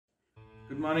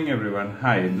Good morning everyone.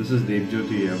 Hi, this is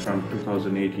Debjyoti from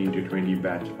 2018 to 20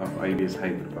 batch of IBS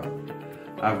Hyderabad.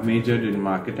 I've majored in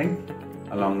marketing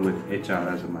along with HR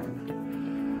as a minor.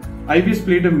 IBS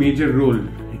played a major role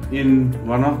in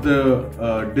one of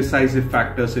the decisive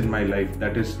factors in my life,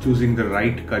 that is choosing the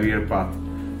right career path,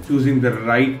 choosing the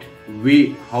right way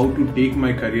how to take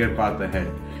my career path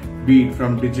ahead, be it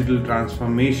from digital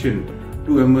transformation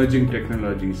to emerging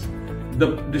technologies.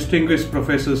 The distinguished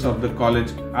professors of the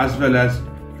college as well as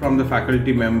from the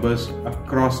faculty members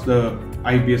across the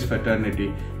IBS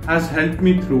fraternity has helped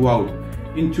me throughout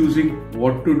in choosing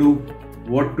what to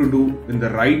do in the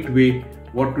right way,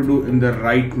 what to do in the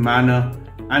right manner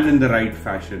and in the right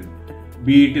fashion.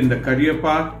 Be it in the career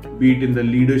path, be it in the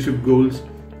leadership goals,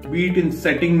 be it in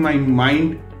setting my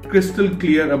mind crystal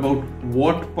clear about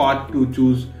what path to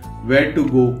choose, where to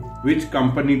go, which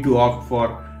company to opt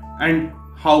for, and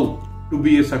how to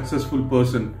be a successful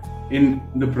person in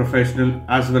the professional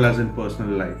as well as in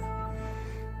personal life.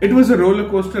 It was a roller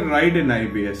coaster ride in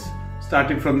IBS,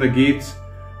 starting from the gates,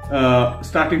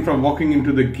 starting from walking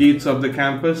into the gates of the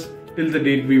campus till the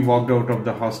date we walked out of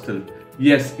the hostel.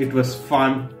 Yes, it was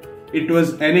fun, it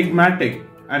was enigmatic,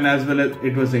 and as well as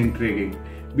it was intriguing.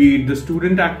 Be it the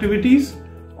student activities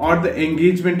or the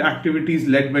engagement activities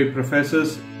led by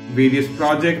professors, various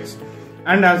projects,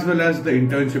 and as well as the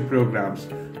internship programs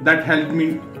that helped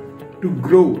me to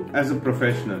grow as a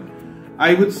professional.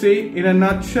 I would say in a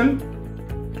nutshell,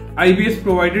 IBS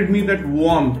provided me that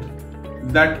warmth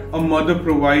that a mother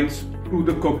provides to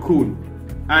the cocoon,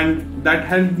 and that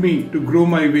helped me to grow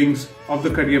my wings of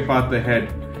the career path ahead.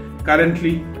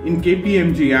 Currently in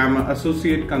KPMG, I am an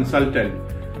associate consultant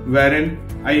wherein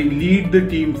I lead the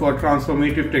team for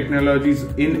transformative technologies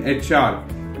in HR,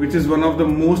 which is one of the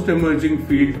most emerging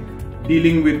fields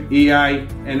dealing with AI,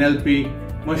 NLP,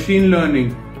 machine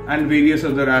learning and various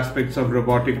other aspects of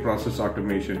robotic process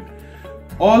automation.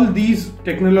 All these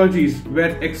technologies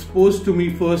were exposed to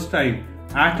me first time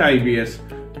at IBS,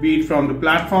 be it from the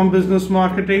platform business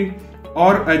marketing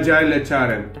or agile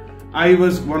HRM. I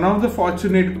was one of the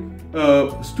fortunate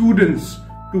students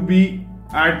to be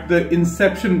at the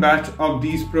inception batch of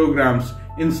these programs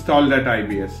installed at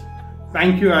IBS.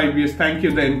 Thank you IBS, thank you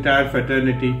the entire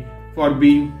fraternity for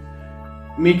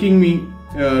making me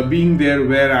being there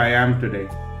where I am today.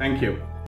 Thank you.